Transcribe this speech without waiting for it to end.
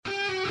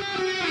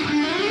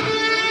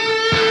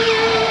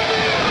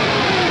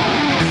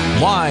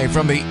Live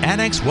from the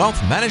Annex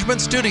Wealth Management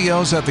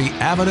Studios at the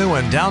Avenue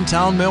in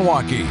downtown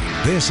Milwaukee,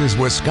 this is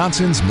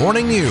Wisconsin's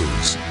Morning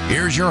News.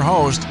 Here's your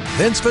host,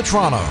 Vince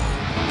Vitrano.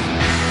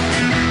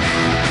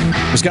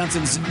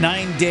 Wisconsin's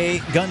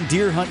 9-day gun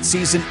deer hunt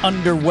season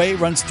underway,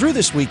 runs through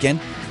this weekend.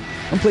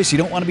 One place you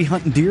don't want to be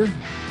hunting deer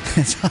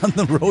is on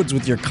the roads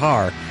with your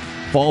car.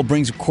 Fall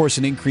brings, of course,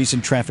 an increase in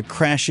traffic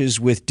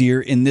crashes with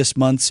deer in this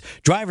month's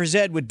Driver's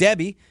Ed with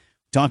Debbie.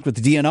 Talked with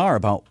the DNR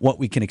about what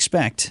we can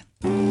expect.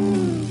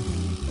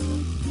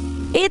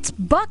 It's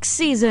buck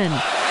season.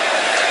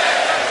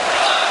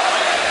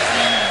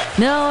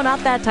 No, not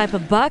that type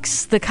of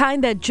bucks. The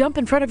kind that jump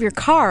in front of your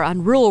car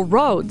on rural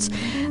roads.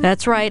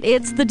 That's right,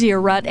 it's the deer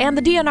rut. And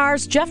the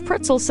DNR's Jeff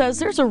Pritzel says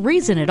there's a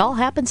reason it all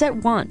happens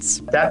at once.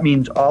 That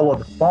means all of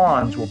the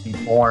fawns will be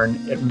born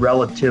at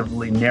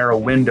relatively narrow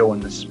window in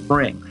the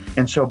spring.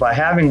 And so by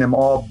having them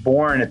all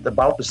born at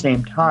about the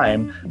same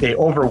time, they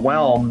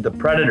overwhelm the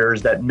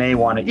predators that may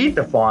want to eat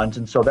the fawns.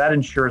 And so that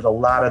ensures a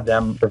lot of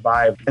them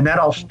survive. And that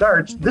all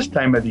starts this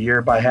time of the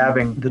year by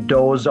having the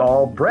does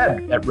all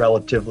bred at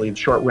relatively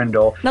short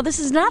window. Now, this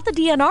is not the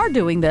DNR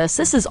doing this.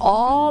 This is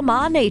all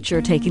Ma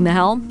Nature taking the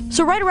helm.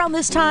 So right around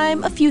this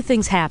time, a few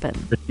things happen.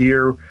 The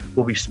deer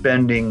will be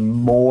spending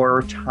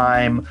more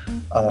time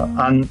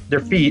on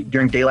their feet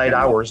during daylight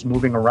hours,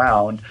 moving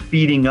around,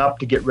 feeding up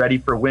to get ready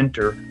for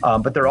winter.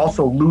 But they're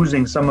also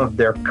losing some of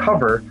their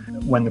cover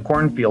when the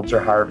cornfields are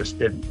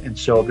harvested, and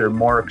so they're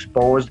more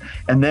exposed.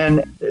 And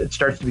then it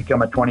starts to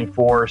become a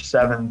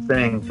 24/7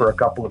 thing for a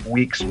couple of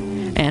weeks.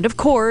 And of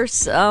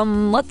course,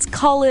 let's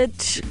call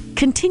it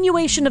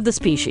continuation of the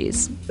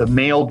species. The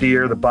male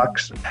deer, the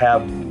bucks,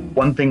 have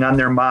one thing on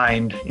their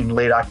mind in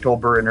late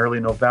October and early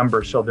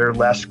November, so they're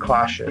less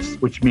cautious,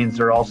 which means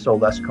they're also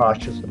less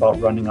cautious about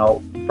running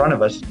out in front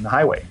of us in the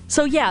highway.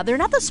 So yeah, they're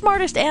not the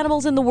smartest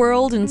animals in the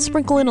world, and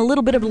sprinkle in a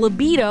little bit of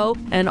libido,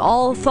 and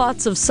all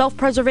thoughts of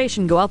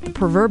self-preservation go out the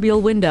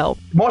proverbial window.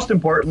 Most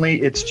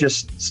importantly, it's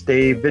just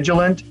stay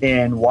vigilant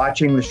and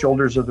watching the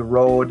shoulders of the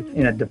road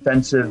in a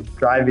defensive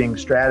driving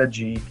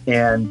strategy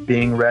and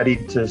being ready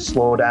to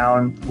slow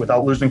down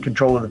without losing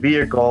control of the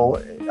vehicle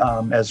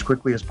as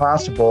quickly as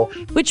possible.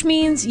 Which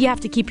means you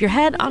have to keep your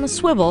head on a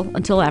swivel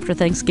until after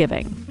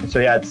Thanksgiving. So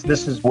yeah,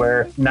 this is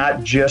where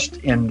not just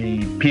in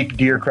the peak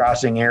deer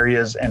crossing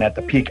areas and at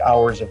the peak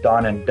hours of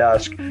dawn and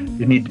dusk,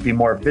 you need to be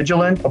more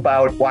vigilant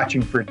about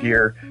watching for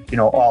deer,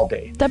 all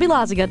day. Debbie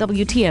Laziga,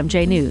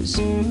 WTMJ News.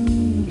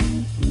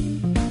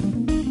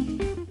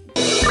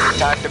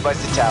 Time to buzz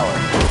the tower.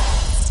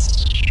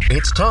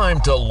 It's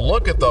time to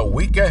look at the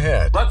week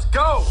ahead. Let's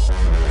go!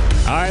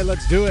 All right,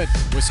 let's do it.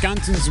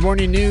 Wisconsin's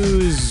Morning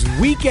News,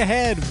 week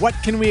ahead. What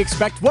can we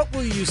expect? What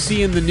will you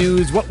see in the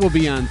news? What will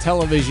be on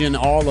television?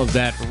 All of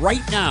that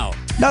right now.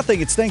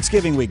 Nothing. It's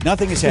Thanksgiving week.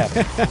 Nothing is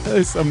happening.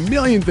 There's a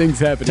million things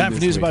happening. Time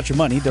for news week. about your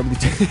money.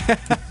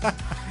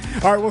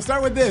 All right, we'll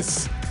start with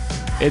this.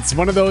 It's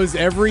one of those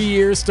every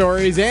year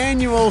stories,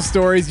 annual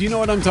stories. You know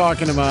what I'm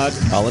talking about.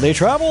 Holiday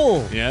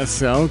travel.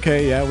 Yes,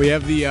 okay, yeah. We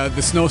have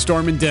the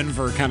snowstorm in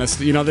Denver kind of,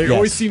 there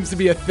always seems to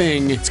be a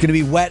thing. It's going to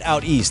be wet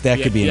out east.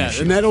 That could be an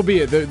issue. And that'll be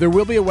it. There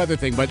will be a weather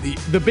thing. But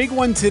the big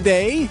one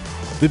today,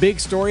 the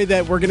big story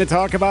that we're going to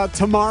talk about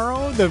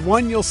tomorrow, the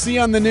one you'll see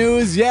on the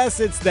news,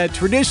 yes, it's that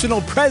traditional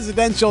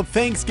presidential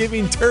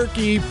Thanksgiving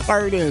turkey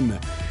pardon.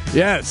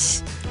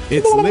 Yes.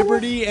 It's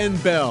Liberty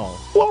and Bell.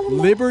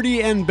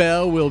 Liberty and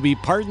Bell will be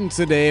pardoned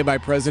today by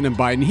President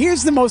Biden.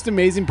 Here's the most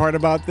amazing part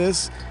about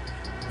this.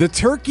 The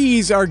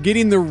turkeys are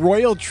getting the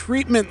royal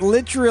treatment,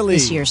 literally.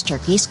 This year's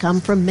turkeys come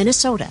from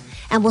Minnesota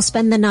and will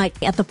spend the night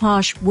at the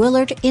posh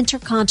Willard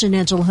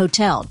Intercontinental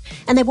Hotel.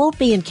 And they won't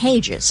be in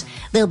cages.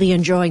 They'll be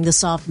enjoying the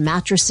soft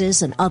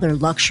mattresses and other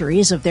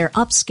luxuries of their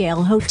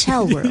upscale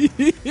hotel room.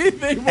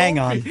 Hang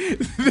on.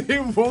 They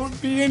won't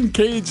be in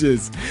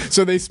cages.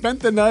 So they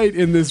spent the night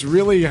in this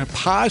really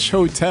posh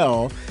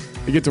hotel.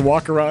 They get to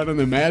walk around on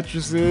the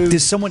mattresses.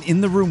 Is someone in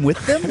the room with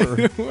them? Or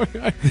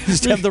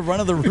just have the run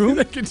of the room?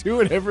 They can do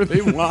whatever they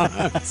want.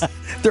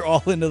 They're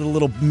all into the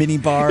little mini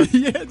bar.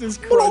 Yeah,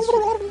 just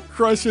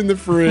crushing the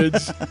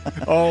fridge.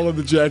 All of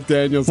the Jack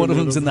Daniels. One of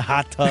them's in the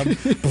hot tub.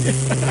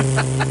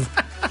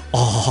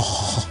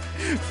 Oh.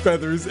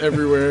 Feathers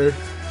everywhere.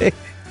 Hey,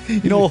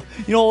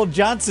 old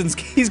Johnson's,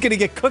 he's going to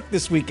get cooked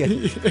this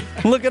weekend.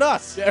 Look at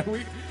us. Yeah,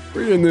 we're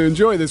going to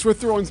enjoy this. We're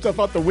throwing stuff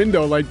out the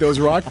window like those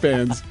rock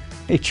bands.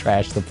 They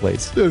trashed the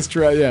place. Just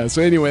try, yeah.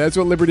 So anyway, that's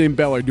what Liberty and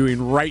Bell are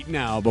doing right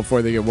now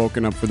before they get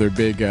woken up for their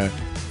big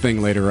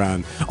thing later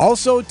on.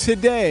 Also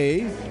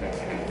today...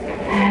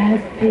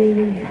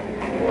 Happy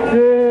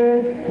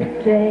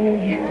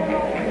birthday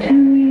to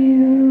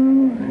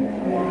you.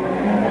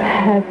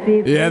 Happy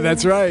birthday. Yeah,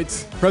 that's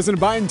right.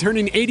 President Biden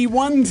turning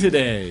 81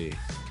 today.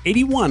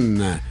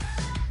 81.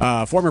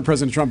 Former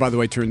President Trump, by the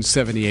way, turned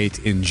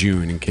 78 in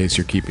June, in case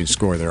you're keeping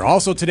score there.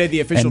 Also today,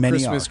 the official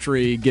Christmas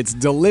tree gets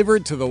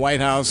delivered to the White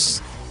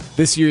House.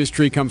 This year's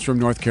tree comes from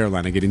North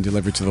Carolina, getting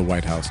delivered to the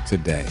White House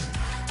today.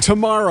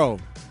 Tomorrow,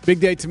 Big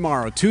day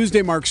tomorrow.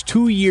 Tuesday marks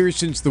 2 years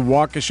since the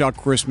Waukesha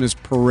Christmas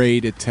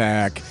Parade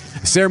attack.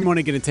 A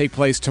ceremony going to take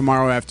place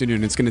tomorrow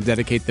afternoon. It's going to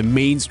dedicate the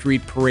Main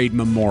Street Parade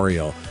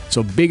Memorial.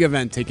 So big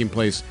event taking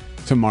place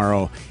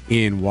tomorrow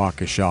in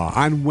Waukesha.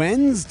 On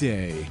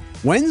Wednesday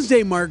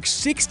marks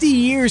 60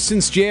 years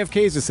since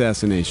JFK's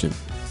assassination.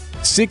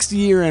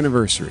 60-year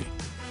anniversary.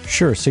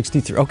 Sure,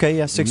 63. Okay,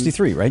 yeah,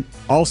 63, right?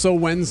 Also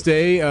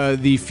Wednesday,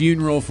 the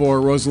funeral for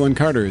Rosalind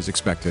Carter is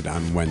expected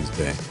on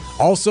Wednesday.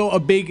 Also a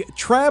big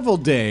travel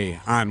day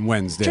on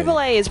Wednesday.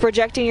 AAA is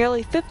projecting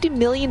nearly 50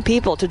 million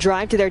people to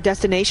drive to their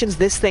destinations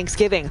this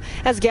Thanksgiving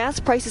as gas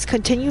prices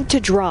continue to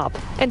drop.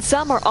 And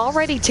some are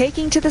already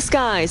taking to the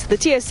skies. The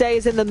TSA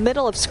is in the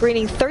middle of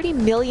screening 30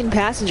 million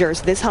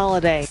passengers this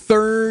holiday.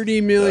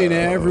 30 million,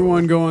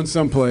 everyone going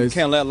someplace.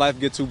 Can't let life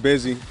get too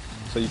busy,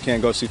 so you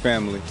can't go see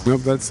family. Well,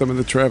 that's some of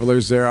the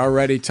travelers there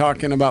already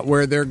talking about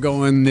where they're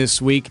going this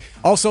week.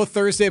 Also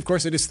Thursday, of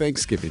course, it is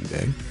Thanksgiving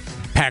Day.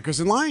 Packers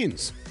and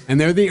Lions. And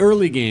they're the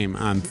early game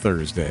on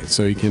Thursday,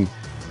 so you can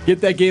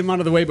get that game out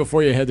of the way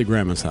before you head to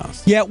Grandma's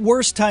house. Yeah,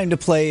 worst time to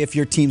play if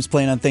your team's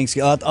playing on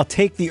Thanksgiving. I'll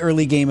take the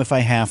early game if I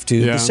have to.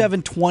 Yeah. The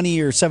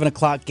 7:20 or 7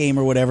 o'clock game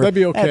or whatever. That'd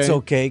be okay. That's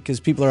okay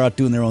because people are out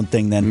doing their own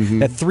thing then. Mm-hmm.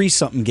 That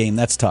 3-something game,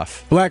 that's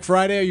tough. Black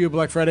Friday, are you a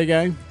Black Friday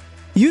guy?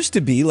 Used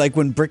to be, like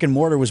when brick and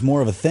mortar was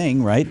more of a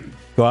thing, right?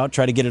 Go out,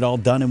 try to get it all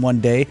done in one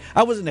day.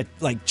 I wasn't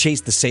a chase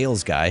the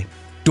sales guy,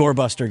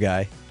 doorbuster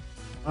guy.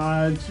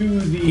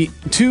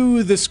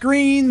 To the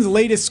screens,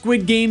 latest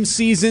Squid Game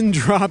season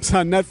drops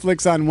on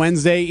Netflix on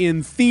Wednesday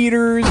in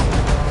theaters.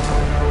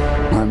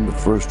 I'm the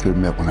first to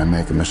admit when I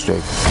make a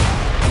mistake.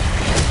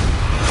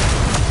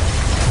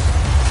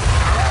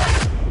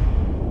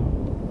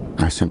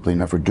 I simply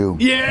never do.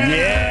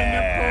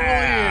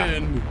 Yeah!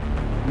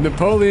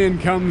 Napoleon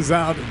comes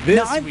out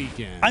this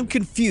weekend. I'm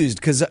confused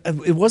because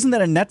it wasn't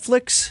that a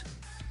Netflix?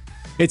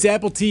 It's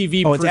Apple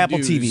TV. Oh, it's Apple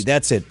TV.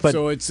 That's it. But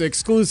so it's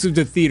exclusive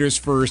to theaters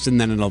first,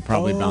 and then it'll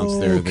probably bounce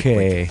there.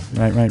 Okay,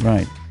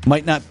 right.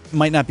 Might not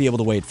be able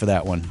to wait for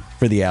that one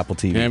for the Apple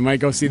TV. Yeah,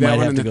 might go see that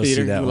one in the theater.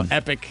 See that one.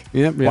 Epic.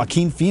 Yep.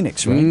 Joaquin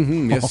Phoenix, right?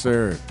 Mm-hmm. Yes,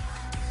 sir.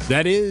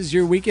 That is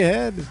your week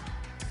ahead.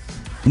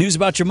 News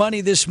about your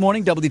money this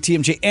morning.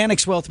 WTMJ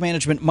Annex Wealth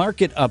Management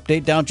Market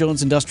Update. Dow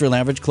Jones Industrial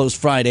Average closed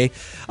Friday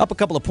up a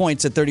couple of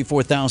points at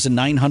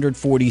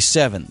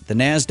 34,947. The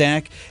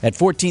NASDAQ at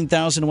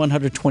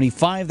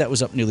 14,125. That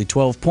was up nearly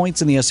 12 points.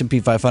 And the S&P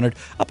 500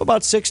 up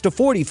about 6 to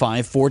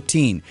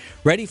 45.14.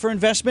 Ready for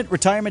investment,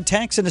 retirement,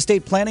 tax, and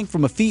estate planning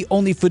from a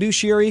fee-only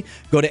fiduciary?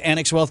 Go to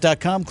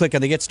annexwealth.com. Click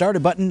on the Get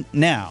Started button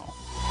now.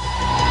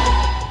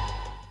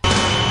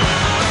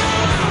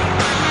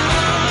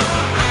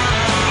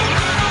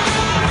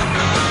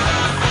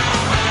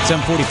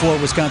 7:44,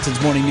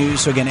 Wisconsin's Morning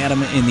News. So again,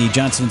 Adam in the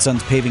Johnson &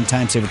 Sons Paving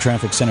Time Saver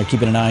Traffic Center,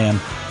 keeping an eye on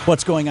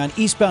what's going on.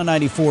 Eastbound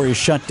 94 is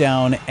shut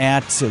down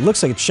it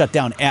looks like it's shut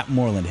down at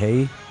Moreland,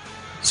 hey?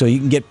 So you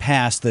can get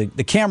past, the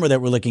camera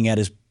that we're looking at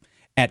is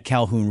at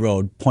Calhoun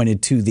Road,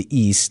 pointed to the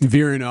east.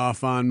 Veering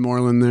off on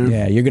Moreland there.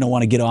 Yeah, you're going to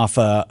want to get off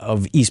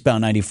of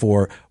eastbound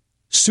 94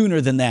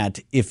 sooner than that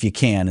if you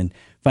can and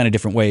find a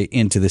different way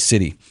into the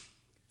city.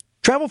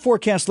 Travel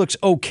forecast looks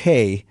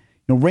okay.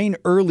 Rain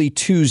early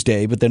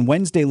Tuesday, but then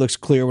Wednesday looks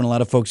clear when a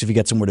lot of folks, if you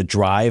get somewhere to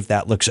drive,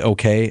 that looks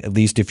okay, at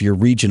least if you're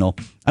regional.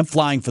 I'm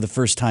flying for the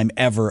first time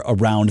ever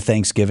around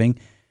Thanksgiving.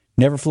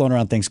 Never flown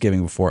around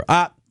Thanksgiving before.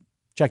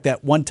 Check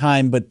that one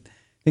time, but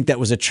I think that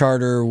was a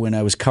charter when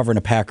I was covering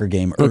a Packer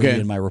game early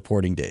in my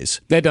reporting days.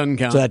 That doesn't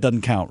count. So that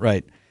doesn't count,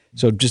 right.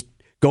 So just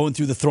going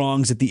through the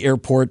throngs at the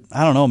airport,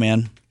 I don't know,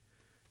 man.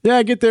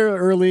 Yeah, get there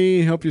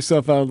early, help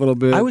yourself out a little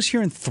bit. I was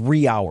here in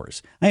 3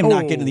 hours. I am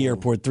not getting to the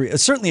airport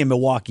certainly in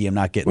Milwaukee, I'm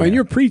not getting there. And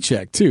you're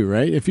pre-checked too,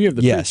 right? If you have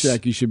the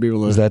pre-check, you should be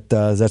able to. Is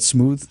that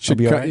smooth?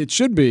 Be all right? It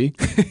should be.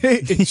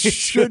 It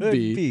should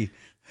be.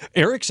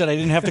 Eric said I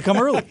didn't have to come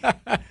early.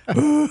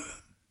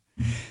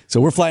 So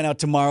we're flying out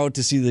tomorrow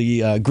to see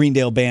the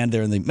Greendale Band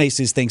there in the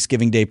Macy's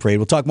Thanksgiving Day Parade.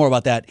 We'll talk more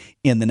about that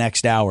in the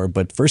next hour,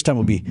 but first time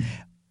we'll be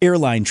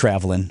airline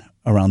traveling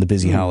around the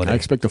busy holiday. I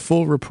expect a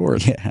full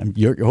report. Yeah,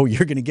 you're going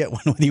to get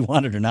one whether you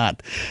want it or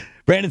not.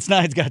 Brandon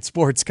Snide's got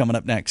sports coming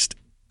up next.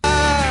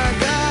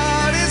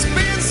 God, it's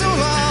been so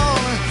long,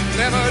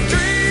 never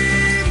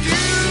dreamed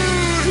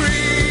you'd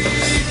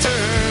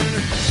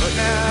return, but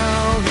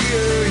now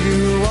here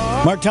you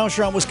are. Mark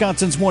Tauscher on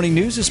Wisconsin's Morning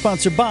News is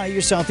sponsored by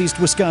your Southeast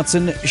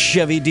Wisconsin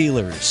Chevy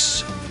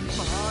dealers.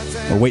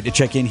 We're waiting to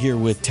check in here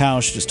with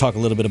Tausch, just talk a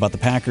little bit about the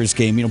Packers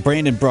game.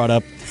 Brandon brought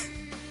up,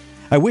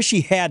 I wish he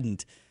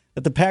hadn't,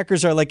 that the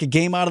Packers are like a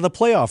game out of the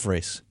playoff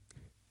race.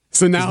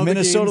 So now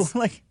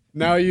Minnesota,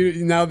 now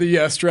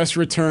the stress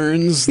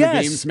returns. The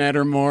games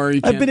matter more.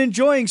 I've been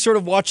enjoying sort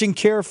of watching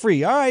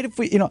Carefree. All right, if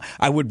we,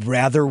 I would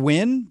rather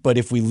win, but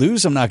if we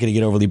lose, I'm not going to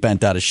get overly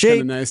bent out of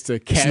shape. Kind of nice to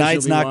casually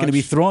Snide's not going to be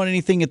throwing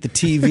anything at the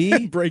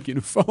TV. Breaking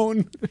a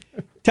phone.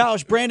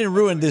 Tausch, Brandon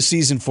ruined this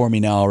season for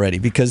me now already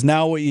because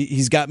now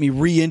he's got me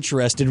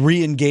re-interested,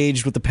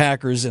 re-engaged with the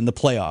Packers and the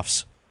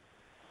playoffs.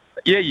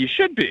 Yeah, you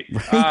should be.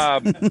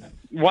 Right?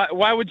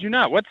 Why would you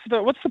not? What's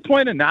the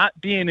point of not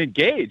being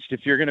engaged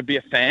if you're going to be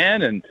a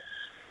fan and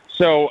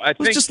So I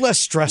think it's just less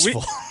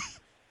stressful.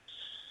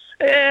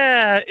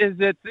 Is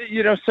it?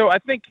 So I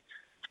think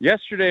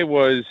yesterday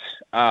was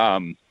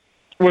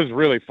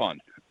really fun.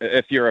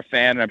 If you're a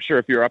fan, and I'm sure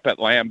if you're up at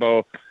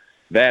Lambeau,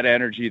 that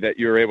energy that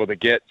you were able to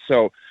get.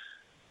 So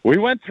we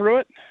went through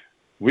it.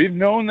 We've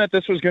known that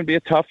this was going to be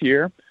a tough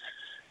year,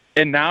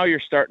 and now you're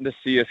starting to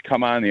see us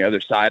come on the other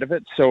side of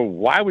it. So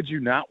why would you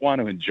not want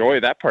to enjoy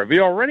that part? We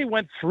already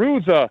went through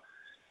I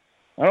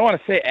don't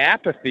want to say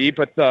apathy,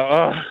 but it's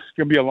going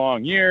to be a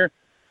long year.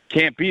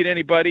 Can't beat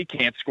anybody,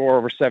 can't score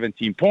over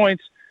 17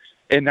 points.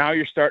 And now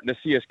you're starting to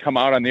see us come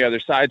out on the other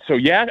side. So,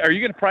 yeah, are you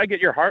going to probably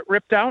get your heart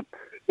ripped out?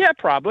 Yeah,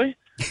 probably.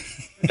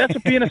 That's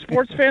what being a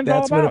sports fan's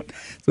all about.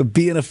 That's what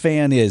being a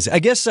fan is. I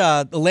guess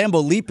the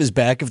Lambeau Leap is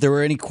back. If there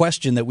were any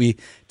question that we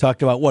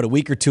talked about, a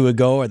week or two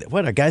ago,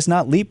 are guys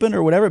not leaping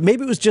or whatever?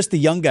 Maybe it was just the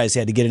young guys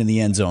had to get in the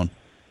end zone.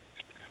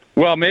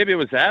 Well, maybe it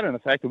was that and the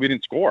fact that we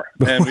didn't score.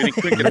 And we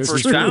couldn't get a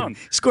first down.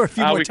 Score a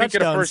few more we touchdowns. We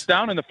couldn't get a first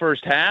down in the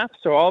first half.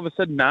 So all of a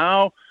sudden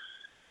now,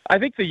 I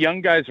think the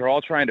young guys are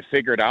all trying to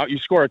figure it out. You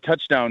score a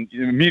touchdown,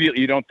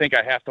 immediately you don't think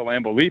I have to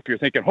Lambeau Leap. You're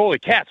thinking, holy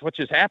cats, what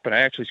just happened? I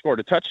actually scored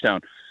a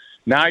touchdown.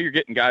 Now you're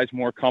getting guys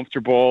more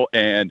comfortable,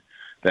 and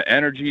the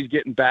energy's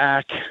getting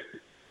back.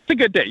 It's a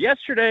good day.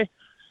 Yesterday,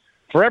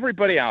 for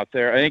everybody out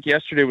there, I think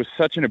yesterday was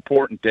such an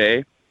important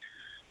day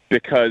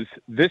because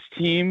this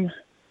team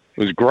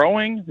was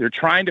growing. They're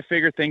trying to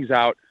figure things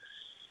out.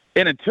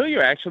 And until you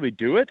actually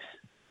do it,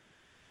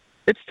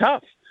 it's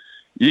tough.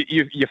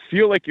 You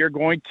feel like you're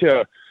going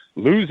to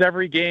lose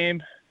every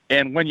game.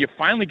 And when you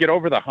finally get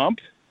over the hump,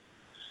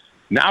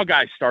 now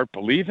guys start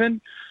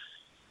believing.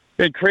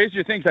 And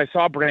crazier things, I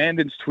saw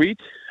Brandon's tweet.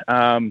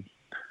 I'm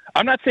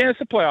not saying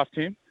it's a playoff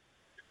team,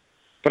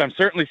 but I'm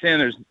certainly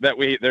saying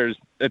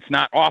it's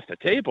not off the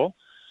table.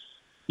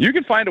 You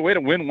can find a way to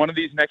win one of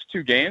these next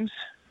two games.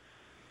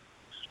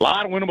 A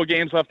lot of winnable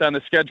games left on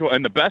the schedule.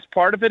 And the best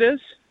part of it is,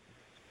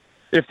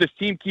 if this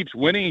team keeps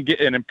winning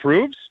and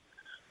improves,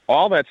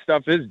 all that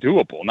stuff is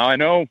doable. Now, I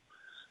know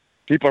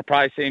people are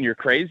probably saying you're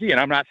crazy, and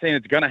I'm not saying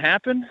it's going to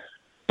happen,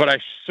 but I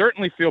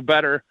certainly feel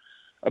better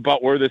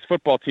about where this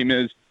football team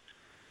is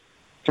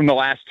from the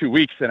last 2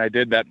 weeks than I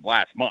did that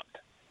last month.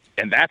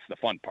 And that's the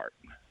fun part.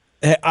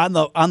 On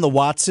the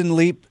Watson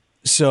leap,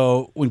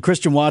 so when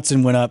Christian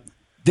Watson went up,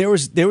 there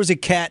was a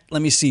cat,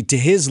 let me see, to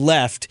his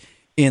left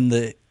in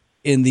the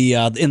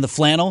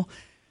flannel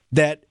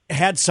that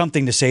had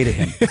something to say to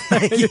him.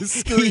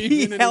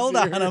 he held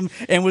on him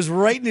and was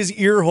right in his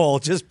ear hole,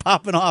 just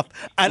popping off.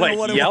 I don't know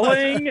what it was.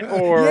 Yelling,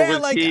 or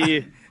was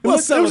he? It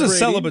was a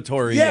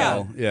celebratory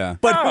yell. Yeah.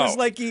 But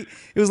it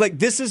was like,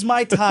 this is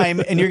my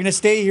time, and you're going to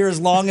stay here as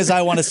long as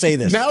I want to say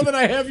this. Now that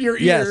I have your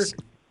ear. Yes.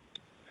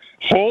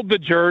 Hold the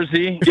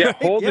jersey. Yeah,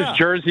 hold his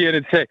jersey in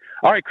and say,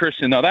 all right,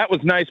 Christian, now that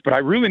was nice, but I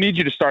really need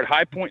you to start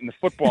high-pointing the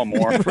football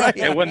more. Right.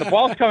 And when the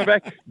ball's coming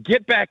back,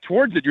 get back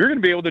towards it. You're going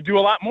to be able to do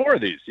a lot more of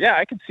these. Yeah,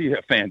 I can see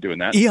a fan doing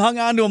that. He hung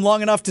on to him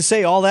long enough to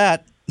say all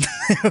that.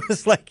 It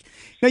was like,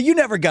 now you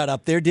never got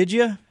up there, did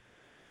you?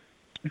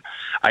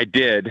 I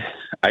did.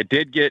 I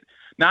did get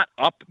not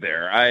up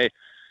there.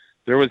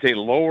 There was a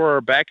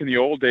lower, back in the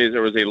old days,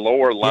 there was a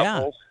lower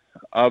level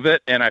of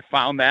it, and I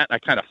found that, and I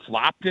kind of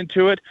flopped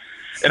into it.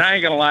 And I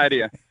ain't going to lie to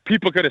you.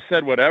 People could have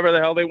said whatever the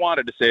hell they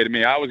wanted to say to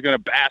me. I was going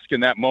to bask in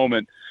that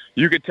moment.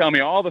 You could tell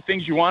me all the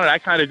things you wanted. I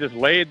kind of just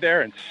laid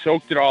there and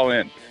soaked it all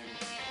in.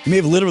 You may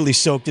have literally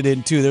soaked it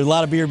in, too. There's a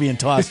lot of beer being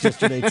tossed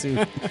yesterday,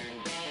 too.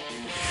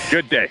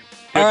 Good day.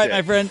 All right,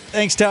 my friend.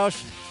 Thanks,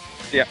 Tausch.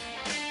 Yeah.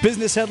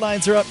 Business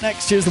headlines are up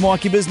next. Here's the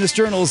Milwaukee Business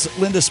Journal's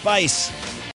Linda Spice.